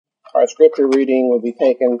Our scripture reading will be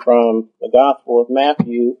taken from the Gospel of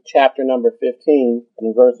Matthew, chapter number 15,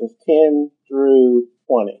 and verses 10 through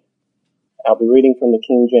 20. I'll be reading from the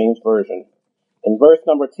King James Version. In verse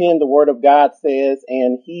number 10, the Word of God says,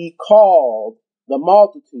 "And he called the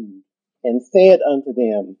multitude and said unto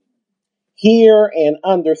them, Hear and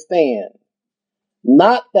understand,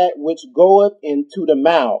 not that which goeth into the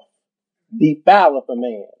mouth defileth a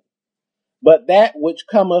man, but that which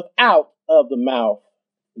cometh out of the mouth,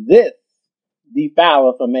 this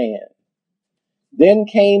defileth a man. Then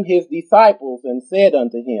came his disciples and said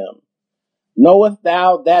unto him, Knowest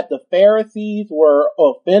thou that the Pharisees were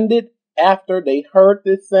offended after they heard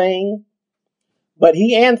this saying? But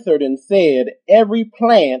he answered and said, Every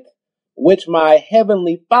plant which my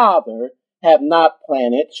heavenly Father hath not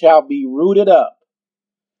planted shall be rooted up.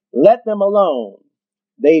 Let them alone.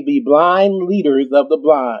 They be blind leaders of the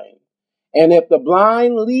blind. And if the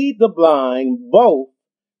blind lead the blind, both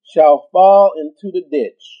shall fall into the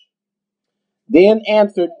ditch. Then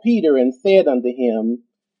answered Peter and said unto him,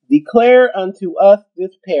 Declare unto us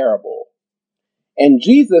this parable. And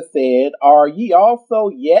Jesus said, Are ye also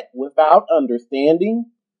yet without understanding?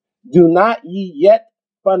 Do not ye yet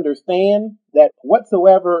understand that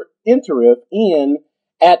whatsoever entereth in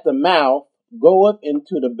at the mouth goeth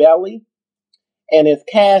into the belly, and is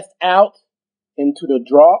cast out into the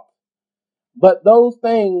draught? But those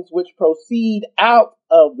things which proceed out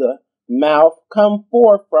of the mouth come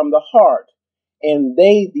forth from the heart, and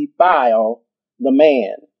they defile the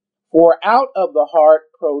man. For out of the heart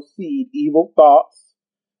proceed evil thoughts,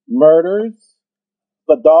 murders,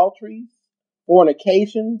 adulteries,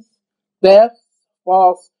 fornications, thefts,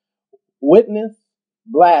 false witness,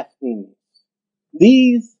 blasphemies.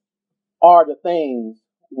 These are the things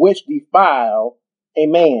which defile a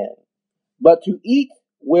man. But to eat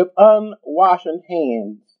with unwashen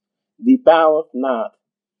hands defileth not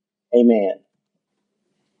a man.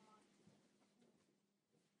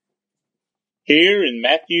 Here in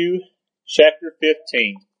Matthew chapter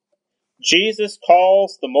 15, Jesus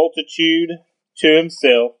calls the multitude to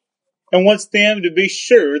himself and wants them to be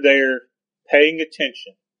sure they're paying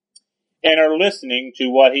attention and are listening to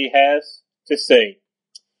what he has to say.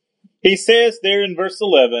 He says there in verse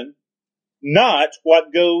 11, Not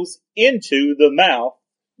what goes into the mouth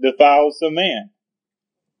defiles a man,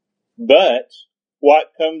 but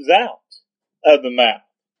what comes out of the mouth,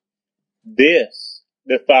 this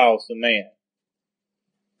defiles a man.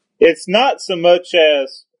 It's not so much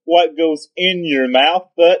as what goes in your mouth,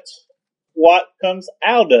 but what comes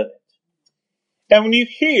out of it. And when you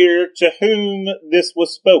hear to whom this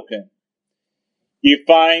was spoken, you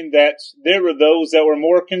find that there were those that were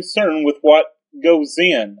more concerned with what goes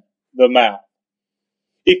in the mouth.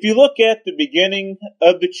 If you look at the beginning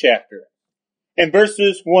of the chapter, in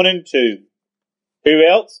verses 1 and 2, who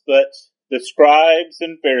else but the scribes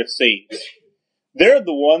and Pharisees? They're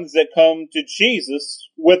the ones that come to Jesus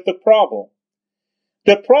with the problem.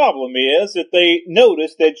 The problem is that they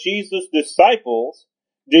notice that Jesus' disciples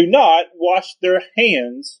do not wash their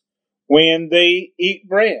hands when they eat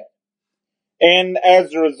bread. And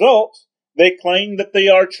as a result, they claim that they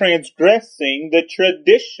are transgressing the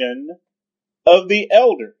tradition of the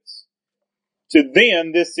elders. To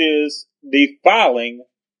them, this is defiling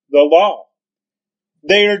the law.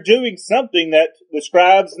 They are doing something that the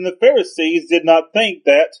scribes and the Pharisees did not think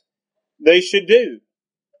that they should do.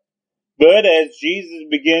 But as Jesus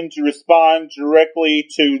began to respond directly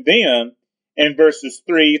to them in verses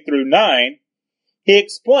 3 through 9, he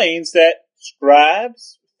explains that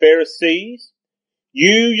scribes, Pharisees,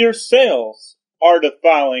 you yourselves are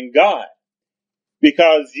defiling God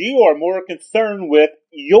because you are more concerned with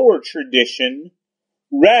your tradition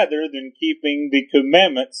rather than keeping the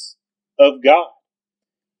commandments of God.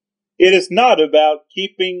 It is not about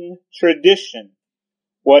keeping tradition.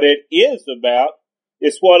 What it is about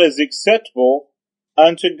is what is acceptable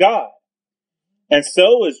unto God. And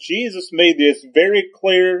so as Jesus made this very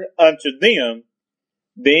clear unto them,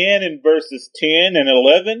 then in verses 10 and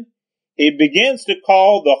 11, he begins to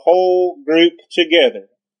call the whole group together.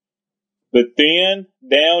 But then,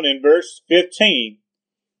 down in verse 15,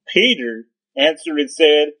 Peter answered and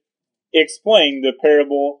said, Explain the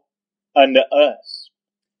parable unto us.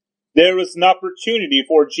 There was an opportunity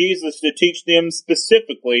for Jesus to teach them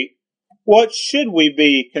specifically what should we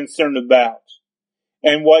be concerned about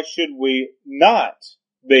and what should we not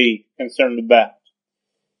be concerned about.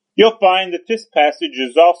 You'll find that this passage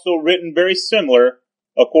is also written very similar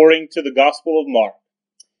according to the Gospel of Mark.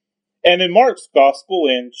 And in Mark's Gospel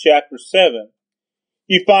in chapter 7,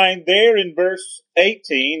 you find there in verse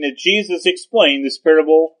 18 that Jesus explained this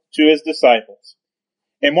parable to his disciples.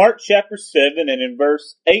 In Mark chapter 7 and in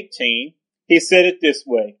verse 18, he said it this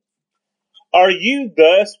way, "Are you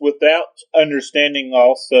thus without understanding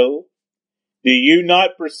also? Do you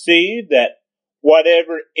not perceive that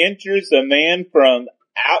whatever enters a man from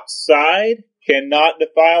outside cannot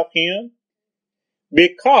defile him?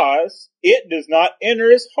 Because it does not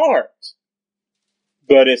enter his heart,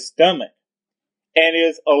 but his stomach, and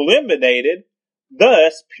is eliminated,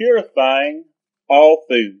 thus purifying all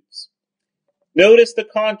foods." Notice the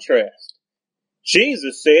contrast.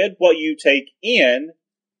 Jesus said what you take in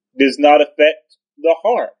does not affect the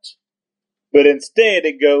heart, but instead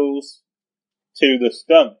it goes to the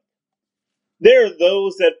stomach. There are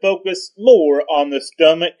those that focus more on the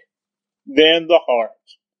stomach than the heart.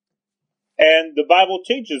 And the Bible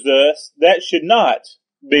teaches us that should not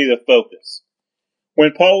be the focus.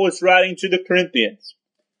 When Paul was writing to the Corinthians,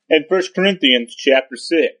 in 1 Corinthians chapter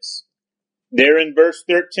 6, there in verse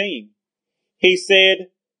 13, he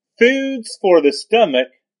said, "Foods for the stomach,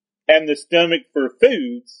 and the stomach for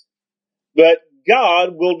foods, but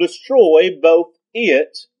God will destroy both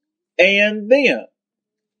it and them."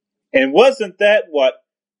 And wasn't that what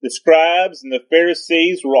the scribes and the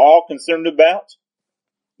Pharisees were all concerned about?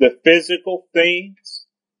 The physical things,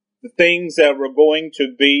 the things that were going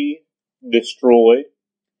to be destroyed.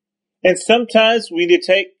 And sometimes we need to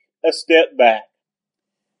take a step back.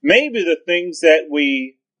 Maybe the things that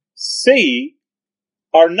we see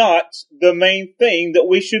are not the main thing that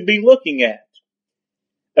we should be looking at.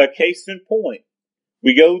 A case in point,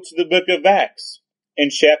 we go to the book of Acts in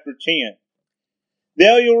chapter 10.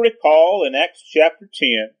 Now you'll recall in Acts chapter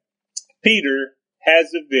 10, Peter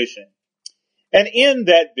has a vision. And in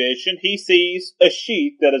that vision, he sees a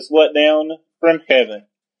sheet that is let down from heaven.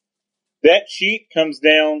 That sheet comes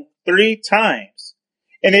down 3 times,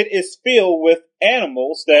 and it is filled with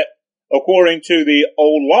animals that, according to the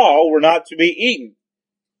old law, were not to be eaten.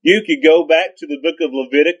 You could go back to the book of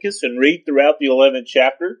Leviticus and read throughout the 11th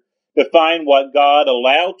chapter to find what God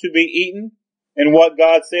allowed to be eaten and what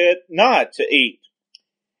God said not to eat.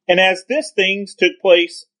 And as these things took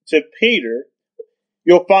place to Peter,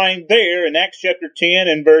 you'll find there in Acts chapter 10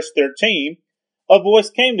 and verse 13, a voice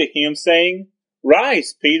came to him saying,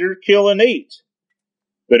 "Rise, Peter, kill and eat."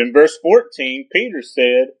 But in verse 14, Peter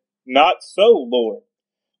said, "Not so, Lord,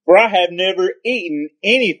 for I have never eaten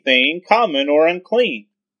anything common or unclean."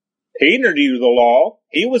 Peter knew the law.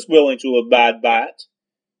 He was willing to abide by it.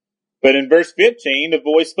 But in verse 15, the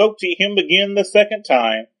voice spoke to him again the second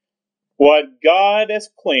time, "What God has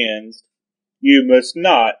cleansed, you must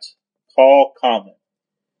not call common.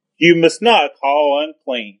 You must not call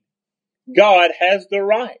unclean." God has the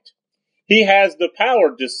right. He has the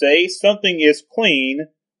power to say something is clean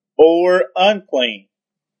or unclean.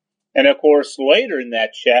 And of course, later in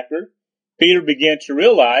that chapter, Peter began to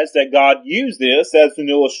realize that God used this as an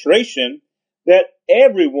illustration that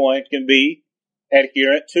everyone can be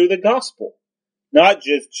adherent to the gospel. Not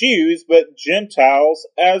just Jews, but Gentiles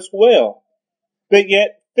as well. But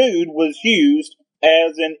yet, food was used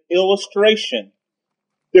as an illustration.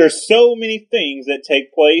 There are so many things that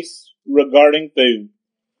take place regarding food.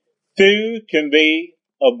 Food can be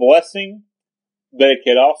a blessing, but it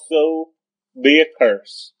can also be a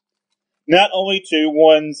curse. Not only to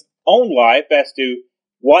one's own life as to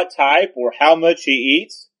what type or how much he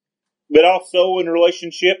eats, but also in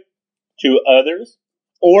relationship to others,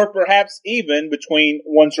 or perhaps even between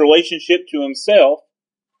one's relationship to himself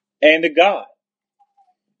and to God.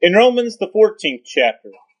 In Romans, the 14th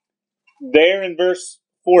chapter, there in verse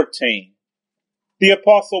 14, the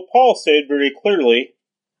Apostle Paul said very clearly,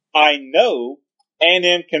 "I know and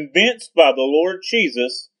am convinced by the Lord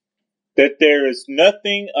Jesus that there is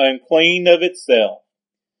nothing unclean of itself.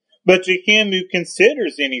 But to him who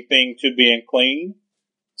considers anything to be unclean,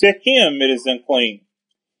 to him it is unclean.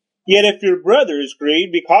 Yet if your brother is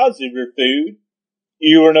grieved because of your food,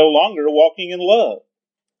 you are no longer walking in love.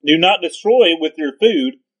 Do not destroy with your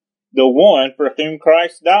food the one for whom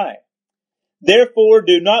Christ died. Therefore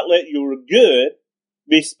do not let your good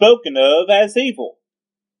be spoken of as evil.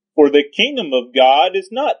 For the kingdom of God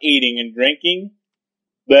is not eating and drinking,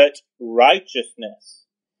 but righteousness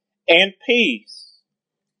and peace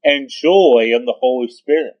and joy in the Holy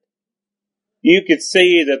Spirit." You could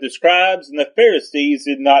see that the scribes and the Pharisees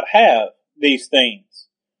did not have these things.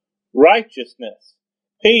 Righteousness,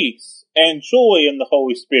 peace, and joy in the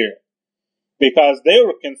Holy Spirit. Because they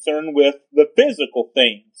were concerned with the physical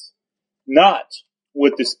things, not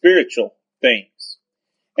with the spiritual things.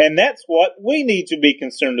 And that's what we need to be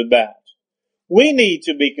concerned about. We need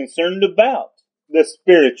to be concerned about the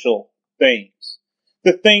spiritual things.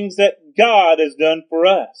 The things that God has done for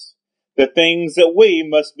us. The things that we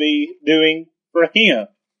must be doing for Him.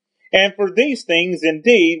 And for these things,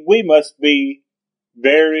 indeed, we must be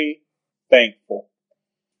very thankful.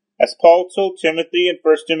 As Paul told Timothy in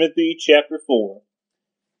 1 Timothy chapter 4,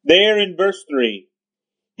 there in verse 3,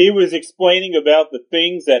 he was explaining about the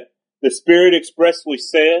things that the Spirit expressly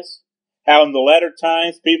says, how in the latter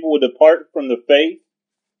times people would depart from the faith,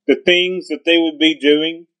 the things that they would be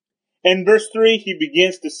doing. In verse 3, he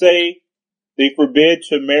begins to say, they forbid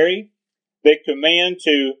to marry, they command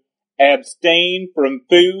to abstain from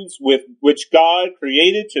foods with which God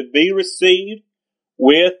created to be received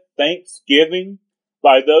with thanksgiving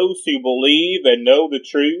by those who believe and know the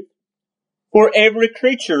truth. For every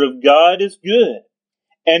creature of God is good,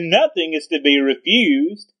 and nothing is to be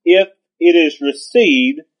refused if it is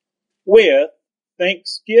received with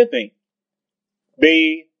thanksgiving.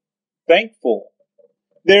 Be thankful.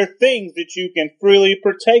 There are things that you can freely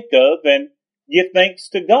partake of and give thanks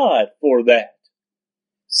to God for that.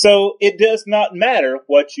 So it does not matter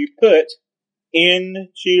what you put into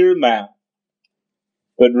your mouth,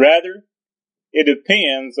 but rather it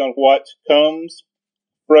depends on what comes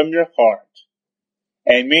from your heart.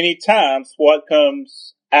 And many times what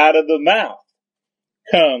comes out of the mouth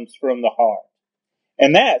comes from the heart.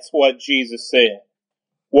 And that's what Jesus said.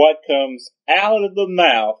 What comes out of the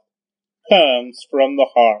mouth comes from the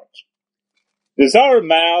heart. Does our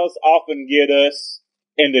mouths often get us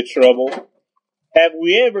into trouble? Have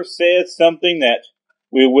we ever said something that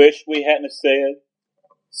we wish we hadn't said?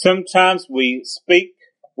 Sometimes we speak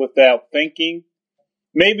without thinking.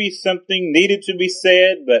 Maybe something needed to be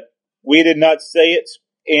said, but we did not say it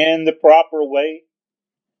in the proper way.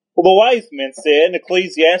 Well, the wise men said in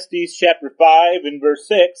Ecclesiastes chapter 5 and verse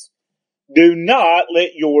 6, do not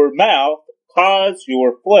let your mouth cause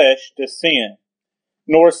your flesh to sin,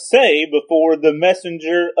 nor say before the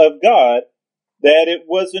messenger of God that it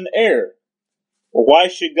was an error. For why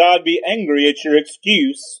should God be angry at your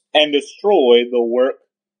excuse and destroy the work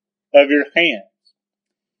of your hands?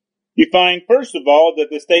 You find, first of all, that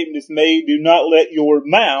the statement is made, do not let your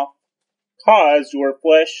mouth cause your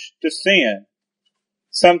flesh to sin.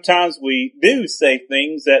 Sometimes we do say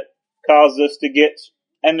things that cause us to get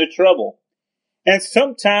into trouble. And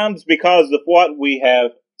sometimes because of what we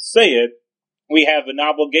have said, we have an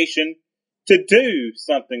obligation to do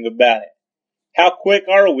something about it. How quick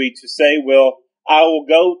are we to say, well, I will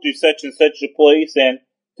go to such and such a place and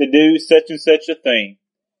to do such and such a thing.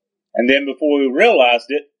 And then before we realized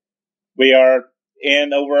it, we are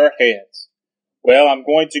in over our heads. Well, I'm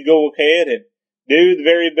going to go ahead and do the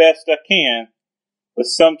very best I can, but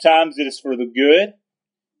sometimes it is for the good,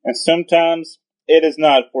 and sometimes it is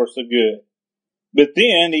not for so good. But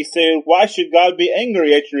then he said, why should God be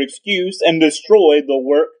angry at your excuse and destroy the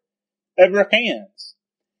work of your hands?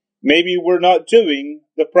 Maybe we're not doing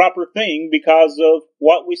the proper thing because of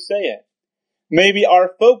what we said. Maybe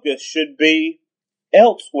our focus should be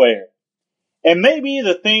elsewhere. And maybe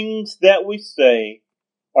the things that we say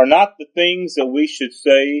are not the things that we should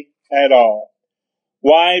say at all.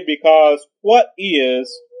 Why? Because what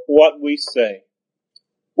is what we say?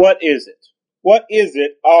 What is it? What is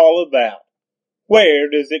it all about? Where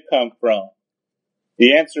does it come from?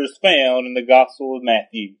 The answer is found in the Gospel of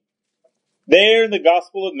Matthew. There in the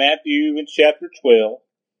Gospel of Matthew in chapter 12,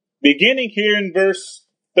 beginning here in verse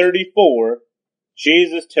 34,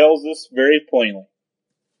 Jesus tells us very plainly.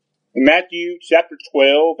 In Matthew chapter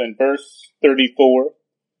 12 and verse 34,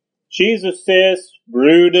 Jesus says,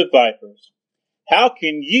 brood of vipers, how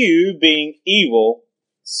can you, being evil,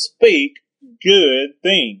 speak good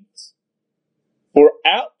things? For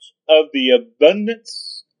out of the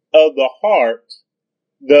abundance of the heart,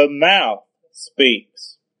 the mouth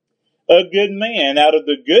speaks. A good man out of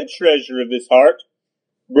the good treasure of his heart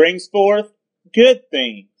brings forth good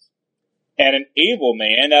things, and an evil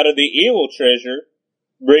man out of the evil treasure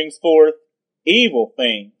brings forth evil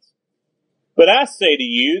things. But I say to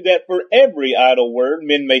you that for every idle word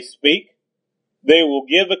men may speak, they will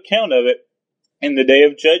give account of it in the day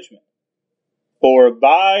of judgment. For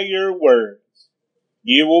by your words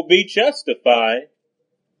you will be justified,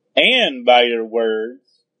 and by your words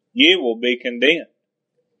you will be condemned.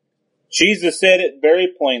 Jesus said it very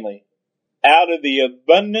plainly. Out of the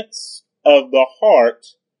abundance of the heart,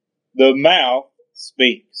 the mouth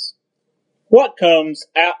speaks. What comes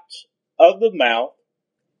out of the mouth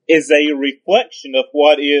is a reflection of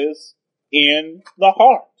what is in the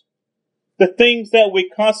heart. The things that we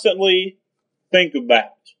constantly think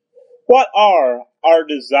about. What are our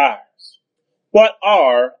desires? What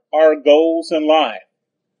are our goals in life?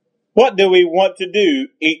 What do we want to do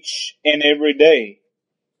each and every day?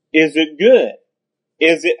 Is it good?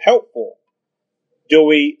 Is it helpful? Do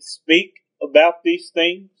we speak about these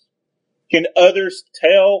things? Can others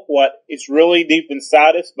tell what is really deep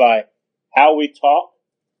inside us by how we talk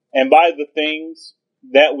and by the things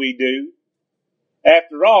that we do?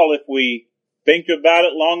 After all, if we think about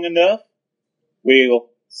it long enough, we'll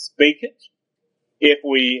speak it. If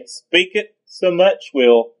we speak it so much,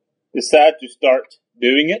 we'll decide to start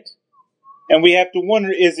doing it. And we have to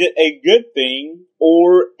wonder, is it a good thing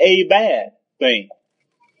or a bad thing?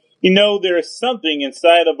 You know, there is something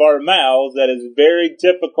inside of our mouths that is very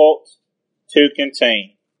difficult to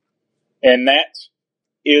contain, and that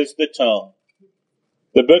is the tongue.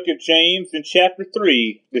 The book of James in chapter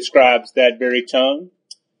 3 describes that very tongue.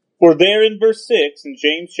 For there in verse 6 in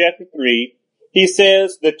James chapter 3, he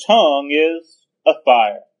says, the tongue is a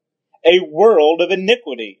fire, a world of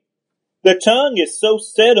iniquity. The tongue is so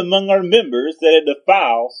set among our members that it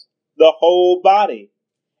defiles the whole body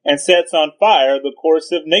and sets on fire the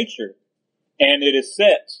course of nature, and it is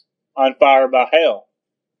set on fire by hell.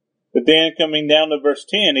 But then coming down to verse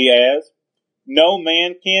 10, he adds, no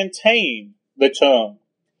man can tame the tongue.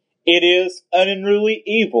 It is an unruly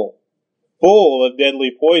evil, full of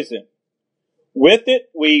deadly poison. With it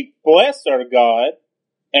we bless our God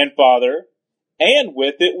and Father, and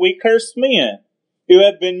with it we curse men, who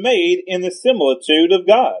have been made in the similitude of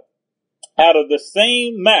God. Out of the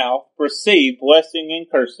same mouth proceed blessing and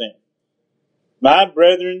cursing. My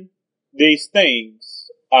brethren, these things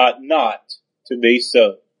ought not to be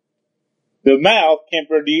so. The mouth can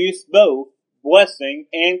produce both blessing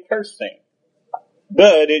and cursing,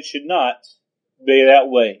 but it should not be that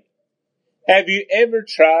way. Have you ever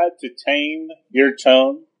tried to tame your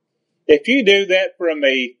tongue? If you do that from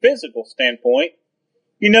a physical standpoint,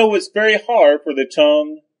 you know it's very hard for the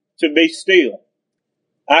tongue to be still.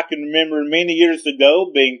 I can remember many years ago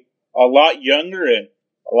being a lot younger and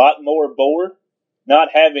a lot more bored, not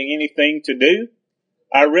having anything to do.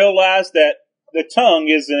 I realized that the tongue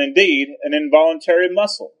is indeed an involuntary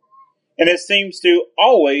muscle, and it seems to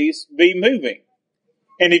always be moving.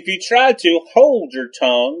 And if you try to hold your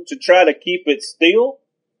tongue to try to keep it still,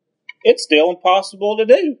 it's still impossible to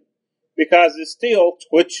do because it's still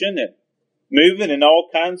twitching and moving in all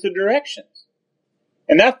kinds of directions.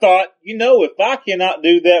 And I thought, if I cannot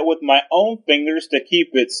do that with my own fingers to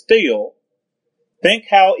keep it still, think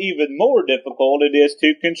how even more difficult it is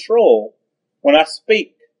to control when I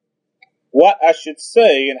speak, what I should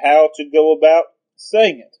say and how to go about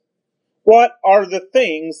saying it. What are the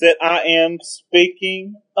things that I am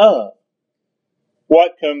speaking of?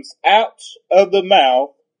 What comes out of the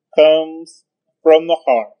mouth comes from the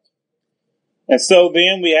heart. And so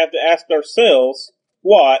then we have to ask ourselves,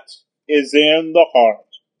 what is in the heart?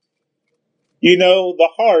 The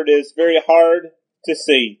heart is very hard to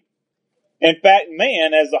see. In fact,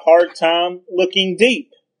 man has a hard time looking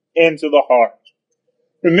deep into the heart.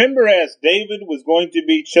 Remember, as David was going to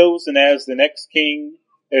be chosen as the next king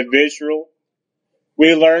of Israel,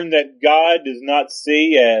 we learn that God does not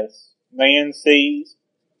see as man sees.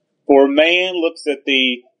 For man looks at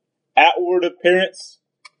the outward appearance,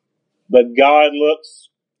 but God looks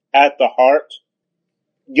at the heart.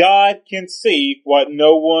 God can see what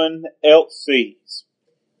no one else sees.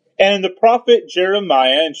 And in the prophet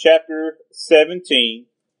Jeremiah in chapter 17,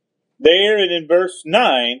 there and in verse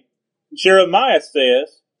 9, Jeremiah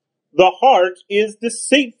says, the heart is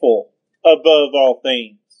deceitful above all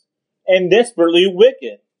things and desperately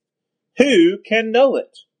wicked. Who can know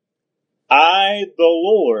it? I, the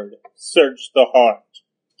Lord, search the heart.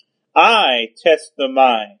 I test the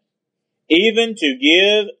mind, even to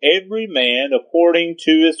give every man according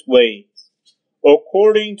to his ways,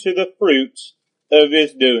 according to the fruit of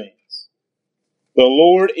his doings. The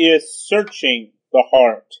Lord is searching the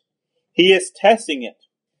heart. He is testing it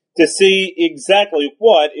to see exactly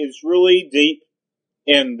what is really deep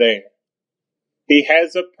in there. He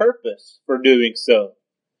has a purpose for doing so.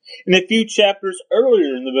 In a few chapters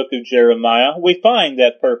earlier in the book of Jeremiah, we find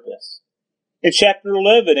that purpose. In chapter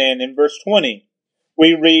 11 and in verse 20,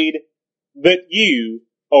 we read, but you,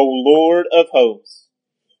 O Lord of hosts,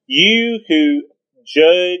 you who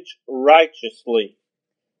judge righteously,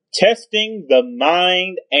 testing the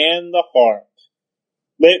mind and the heart,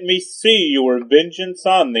 let me see your vengeance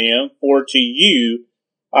on them, for to you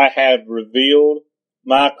I have revealed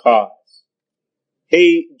my cause.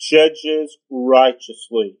 He judges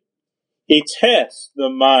righteously. He tests the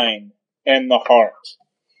mind and the heart.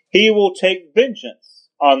 He will take vengeance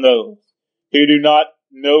on those who do not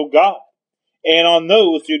know God and on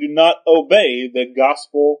those who do not obey the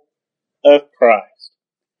gospel of Christ.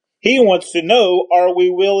 He wants to know, are we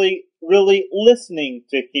really listening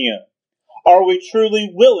to Him? Are we truly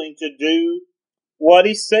willing to do what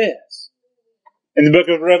He says? In the book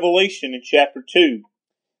of Revelation in chapter 2,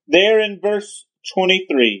 There in verse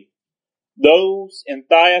 23, those in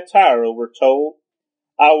Thyatira were told,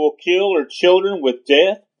 I will kill her children with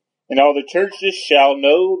death, and all the churches shall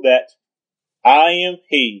know that I am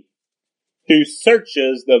he who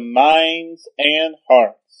searches the minds and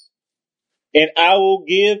hearts. And I will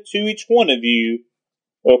give to each one of you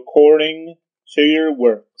according to your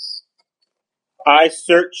works. I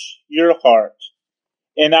search your heart,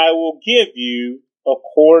 and I will give you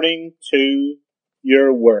according to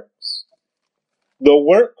your works. The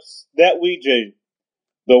works that we do,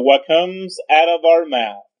 what comes out of our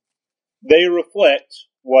mouth, they reflect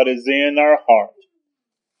what is in our heart.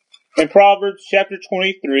 In Proverbs chapter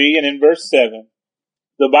 23 and in verse 7,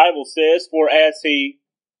 the Bible says, for as he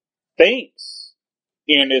thinks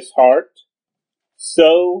in his heart,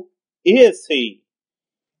 so is he.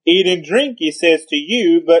 Eat and drink, he says to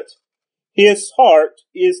you, but his heart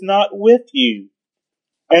is not with you.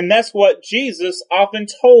 And that's what Jesus often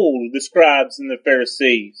told the scribes and the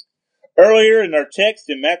Pharisees. Earlier in our text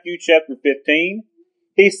in Matthew chapter 15,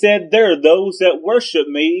 he said, there are those that worship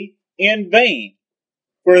me in vain,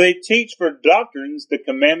 for they teach for doctrines the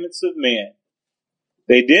commandments of men.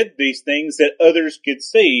 They did these things that others could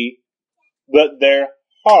see, but their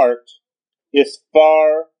heart is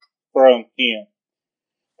far from him.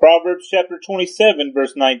 Proverbs chapter 27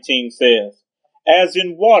 verse 19 says, as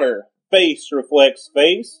in water face reflects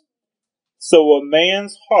face, so a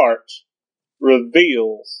man's heart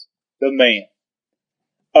reveals the man.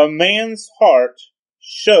 A man's heart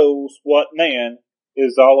shows what man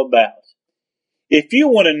is all about. If you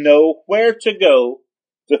want to know where to go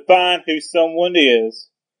to find who someone is,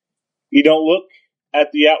 you don't look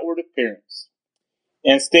at the outward appearance.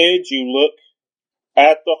 Instead, you look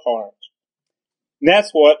at the heart. And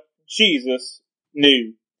that's what Jesus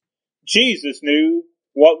knew. Jesus knew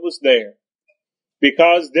what was there.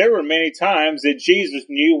 Because there were many times that Jesus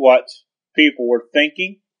knew what people were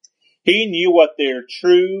thinking. He knew what their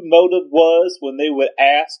true motive was when they would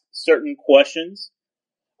ask certain questions.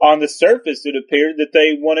 On the surface, it appeared that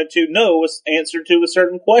they wanted to know an answer to a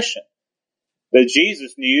certain question. But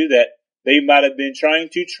Jesus knew that they might have been trying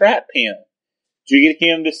to trap him, to get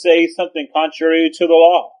him to say something contrary to the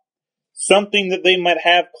law, something that they might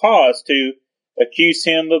have cause to accuse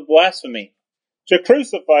him of blasphemy, to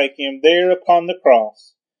crucify him there upon the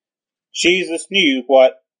cross. Jesus knew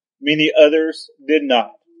what many others did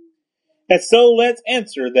not. And so let's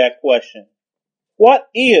answer that question. What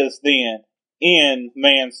is then in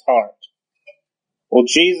man's heart? Well,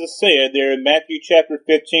 Jesus said there in Matthew chapter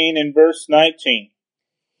 15 and verse 19,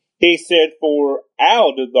 he said, for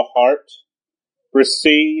out of the heart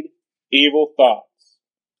proceed evil thoughts,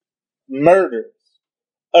 murders,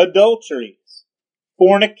 adulteries,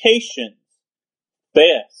 fornications,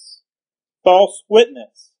 thefts, false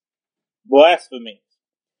witness, blasphemy.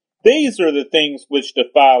 These are the things which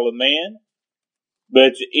defile a man,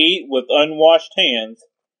 but to eat with unwashed hands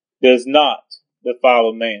does not defile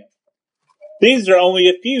a man. These are only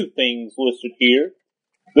a few things listed here,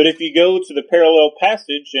 but if you go to the parallel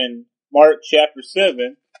passage in Mark chapter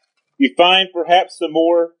 7, you find perhaps a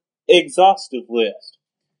more exhaustive list.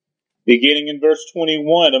 Beginning in verse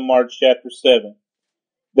 21 of Mark chapter 7.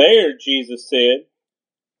 There Jesus said,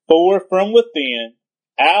 for from within,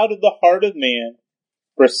 out of the heart of man,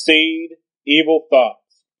 proceed evil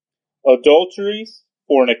thoughts, adulteries,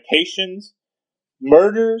 fornications,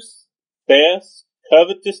 murders, thefts,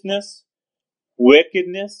 covetousness,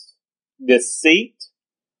 wickedness, deceit,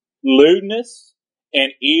 lewdness, an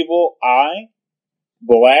evil eye,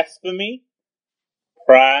 blasphemy,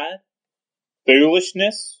 pride,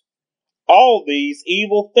 foolishness. All these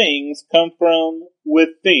evil things come from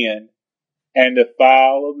within and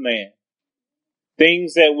defile a man.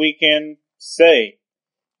 Things that we can say,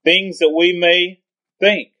 things that we may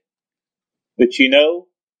think. But you know,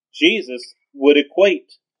 Jesus would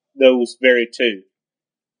equate those very two.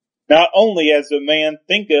 Not only as a man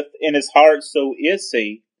thinketh in his heart, so is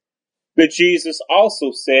he, but Jesus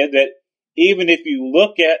also said that even if you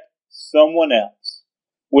look at someone else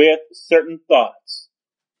with certain thoughts,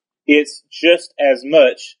 it's just as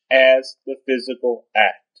much as the physical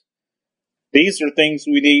act. These are things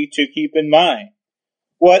we need to keep in mind.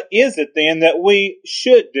 What is it then that we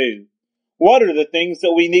should do? What are the things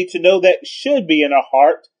that we need to know that should be in our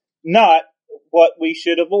heart, not what we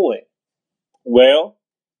should avoid? Well,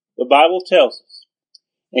 the Bible tells us.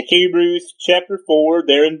 In Hebrews chapter 4,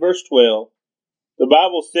 there in verse 12, the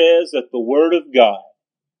Bible says that the Word of God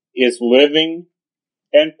is living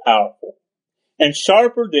and powerful, and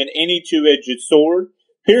sharper than any two-edged sword,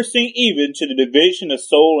 piercing even to the division of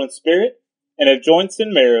soul and spirit, and of joints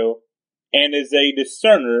and marrow, and is a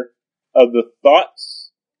discerner of the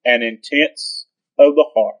thoughts and intents of the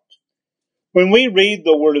heart. When we read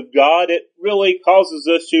the Word of God, it really causes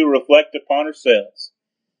us to reflect upon ourselves.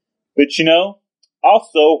 But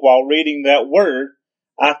also while reading that Word,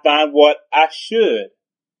 I find what I should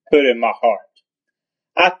put in my heart.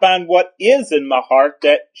 I find what is in my heart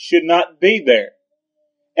that should not be there.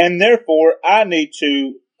 And therefore, I need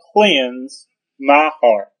to cleanse my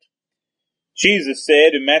heart. Jesus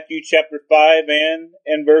said in Matthew chapter 5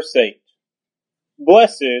 and verse 8,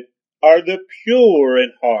 "Blessed are the pure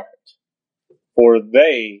in heart, for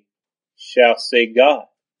they shall see God."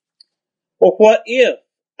 Well, what if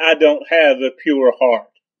I don't have a pure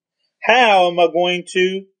heart? How am I going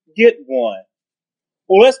to get one?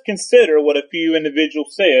 Well, let's consider what a few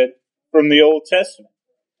individuals said from the Old Testament.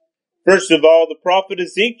 First of all, the prophet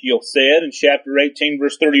Ezekiel said in chapter 18,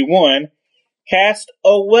 verse 31, "Cast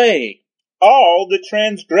away all the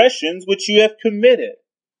transgressions which you have committed,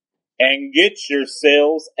 and get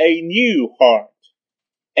yourselves a new heart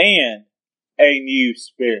and a new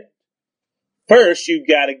spirit." First, you've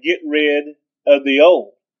got to get rid of the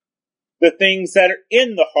old. The things that are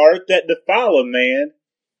in the heart that defile a man,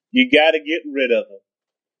 you got to get rid of them.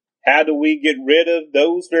 How do we get rid of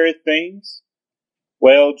those very things?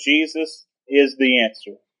 Well, Jesus is the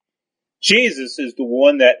answer. Jesus is the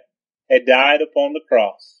one that had died upon the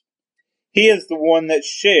cross. He is the one that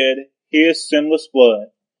shed his sinless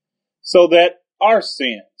blood so that our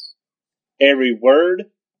sins, every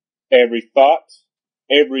word, every thought,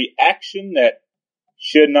 every action that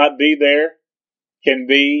should not be there, can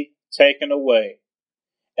be taken away.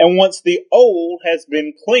 And once the old has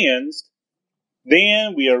been cleansed,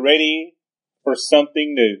 then we are ready for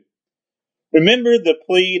something new. Remember the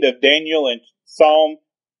plead of Daniel in Psalm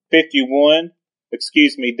 51,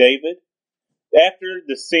 David? After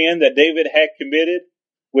the sin that David had committed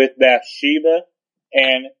with Bathsheba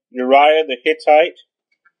and Uriah the Hittite,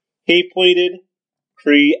 he pleaded,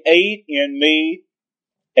 "Create in me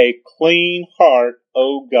a clean heart,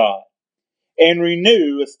 O God, and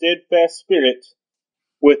renew a steadfast spirit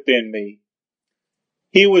within me."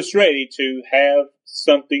 He was ready to have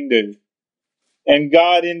something new. And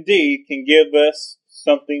God indeed can give us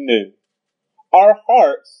something new. Our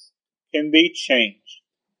hearts can be changed.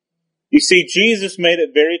 You see, Jesus made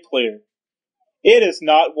it very clear. It is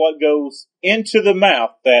not what goes into the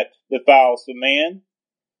mouth that defiles the man,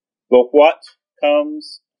 but what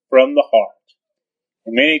comes from the heart.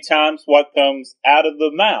 And many times what comes out of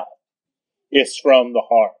the mouth is from the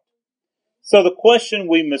heart. So the question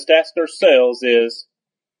we must ask ourselves is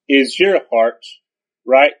your heart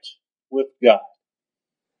right with God?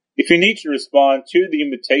 If you need to respond to the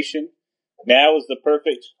invitation, now is the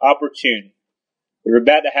perfect opportunity. We're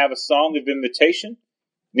about to have a song of invitation,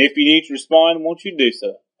 and if you need to respond, won't you do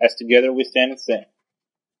so, as together we stand and sing.